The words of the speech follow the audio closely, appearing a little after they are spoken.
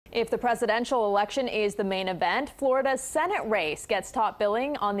If the presidential election is the main event, Florida's Senate race gets top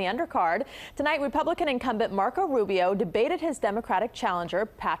billing on the undercard. Tonight, Republican incumbent Marco Rubio debated his Democratic challenger,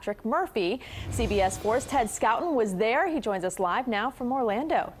 Patrick Murphy. CBS 4's Ted Scouten was there. He joins us live now from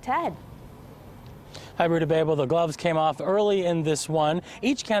Orlando. Ted. Hi, Rubio. Well, the gloves came off early in this one.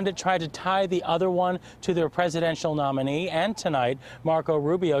 Each candidate tried to tie the other one to their presidential nominee, and tonight, Marco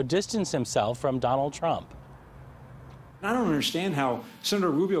Rubio distanced himself from Donald Trump. I don't understand how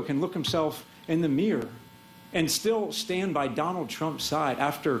Senator Rubio can look himself in the mirror and still stand by Donald Trump's side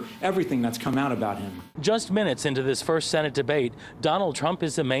after everything that's come out about him. Just minutes into this first Senate debate, Donald Trump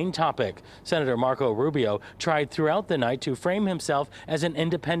is the main topic. Senator Marco Rubio tried throughout the night to frame himself as an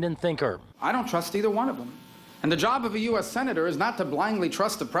independent thinker. I don't trust either one of them. And the job of a U.S. Senator is not to blindly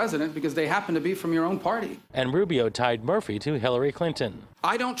trust the president because they happen to be from your own party. And Rubio tied Murphy to Hillary Clinton.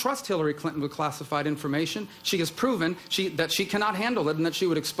 I don't trust Hillary Clinton with classified information. She has proven that she cannot handle it and that she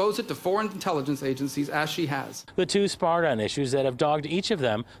would expose it to foreign intelligence agencies as she has. The two sparred on issues that have dogged each of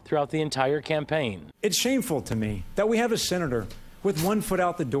them throughout the entire campaign. It's shameful to me that we have a senator with one foot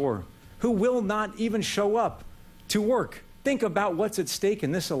out the door who will not even show up to work. Think about what's at stake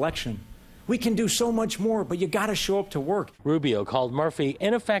in this election. We can do so much more, but you got to show up to work. Rubio called Murphy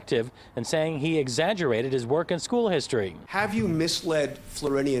ineffective and saying he exaggerated his work and school history. Have you misled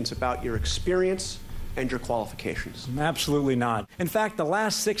Floridians about your experience and your qualifications? Absolutely not. In fact, the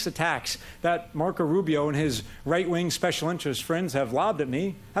last 6 attacks that Marco Rubio and his right-wing special interest friends have lobbed at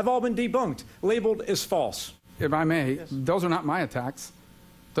me have all been debunked, labeled as false. If I may, those are not my attacks.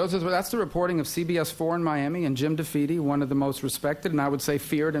 That's the reporting of CBS 4 in Miami and Jim DeFeedy, one of the most respected and I would say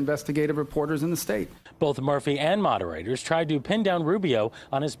feared investigative reporters in the state. Both Murphy and moderators tried to pin down Rubio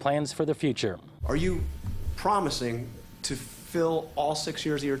on his plans for the future. Are you promising to fill all 6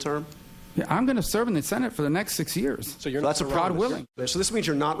 years of your term? Yeah, I'm going to serve in the Senate for the next 6 years. So that's a God willing. So this means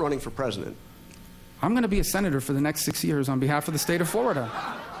you're not running for president? I'm going to be a senator for the next 6 years on behalf of the state of Florida.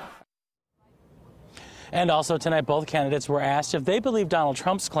 And also tonight, both candidates were asked if they believe Donald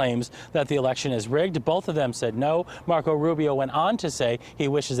Trump's claims that the election is rigged. Both of them said no. Marco Rubio went on to say he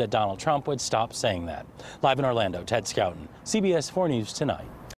wishes that Donald Trump would stop saying that. Live in Orlando, Ted Scouten, CBS 4 News Tonight.